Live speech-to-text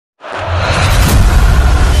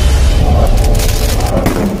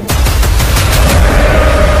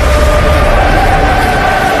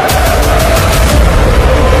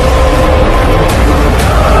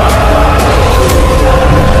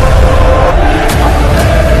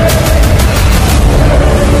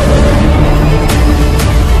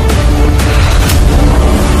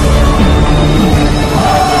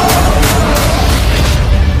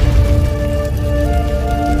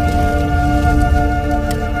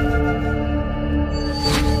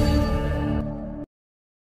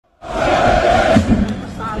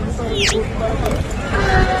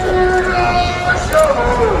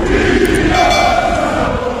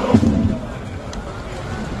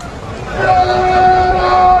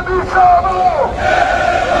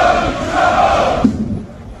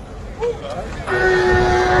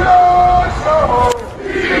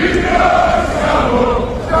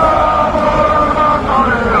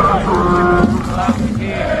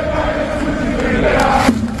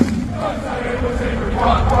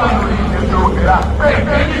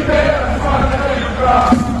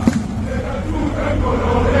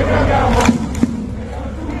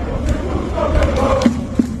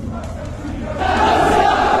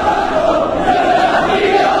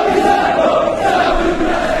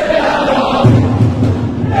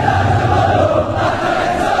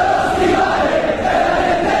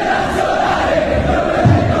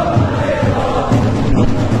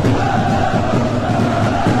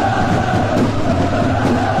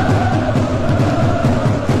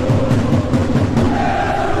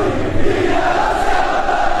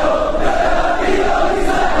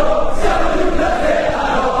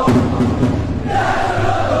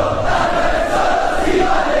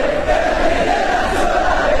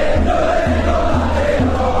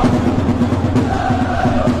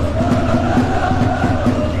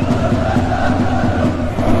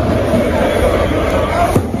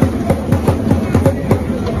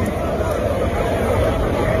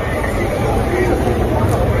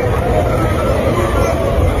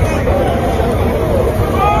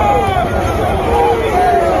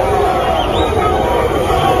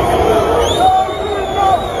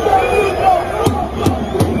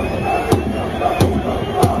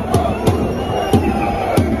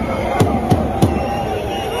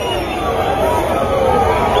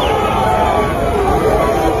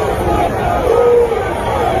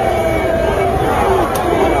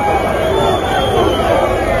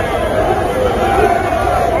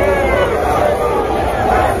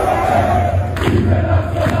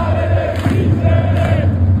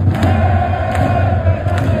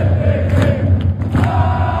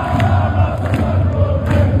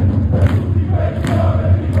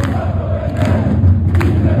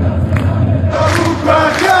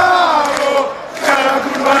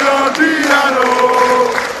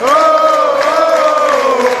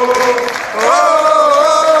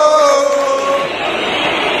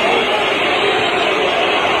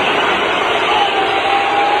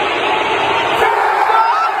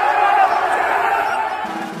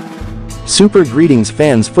Super greetings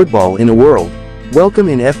fans football in a world. Welcome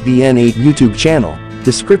in FBN8 YouTube channel.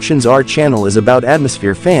 Descriptions Our channel is about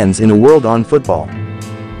atmosphere fans in a world on football.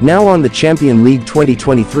 Now on the Champion League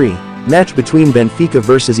 2023, match between Benfica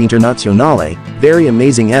versus Internazionale, very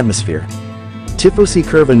amazing atmosphere. Tifosi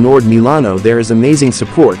Curva Nord Milano there is amazing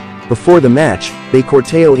support. Before the match, they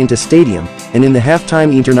corteo into stadium, and in the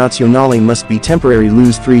halftime Internazionale must be temporary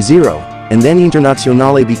lose 3-0. And then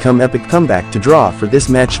Internazionale become epic comeback to draw for this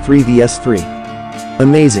match 3 vs 3.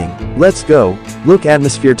 Amazing. Let's go, look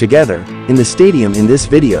atmosphere together, in the stadium in this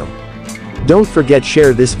video. Don't forget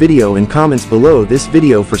share this video in comments below this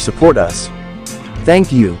video for support us.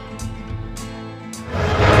 Thank you.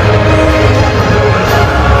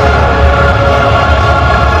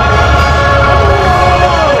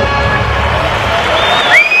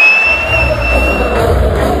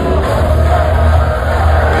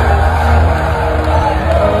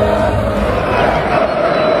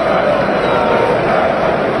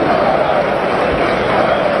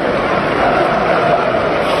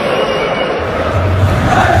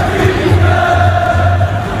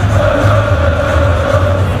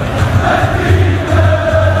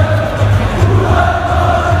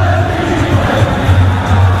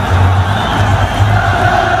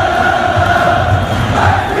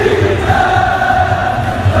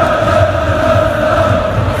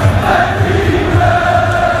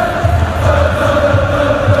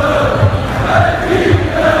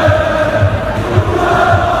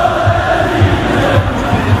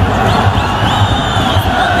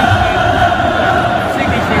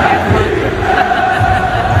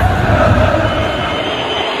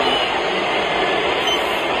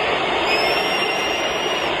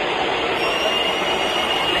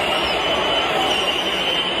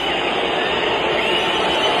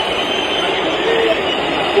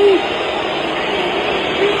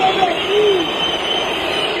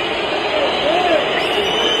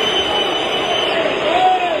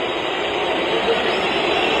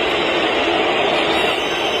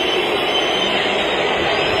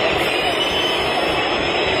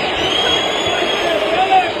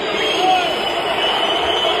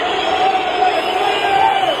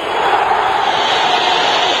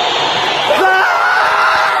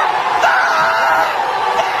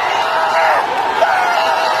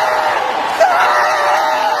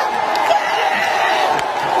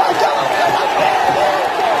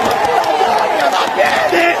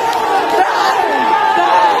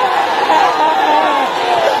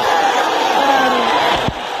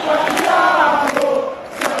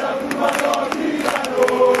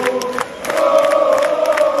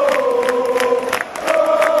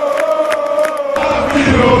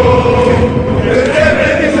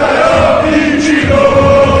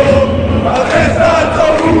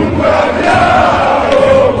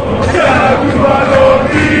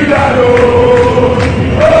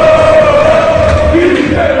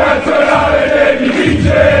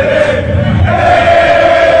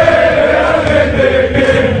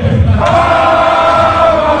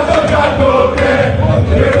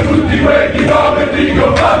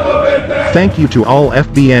 Thank you to all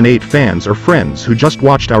FBN8 fans or friends who just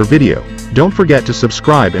watched our video. Don't forget to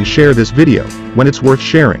subscribe and share this video, when it's worth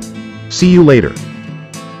sharing. See you later.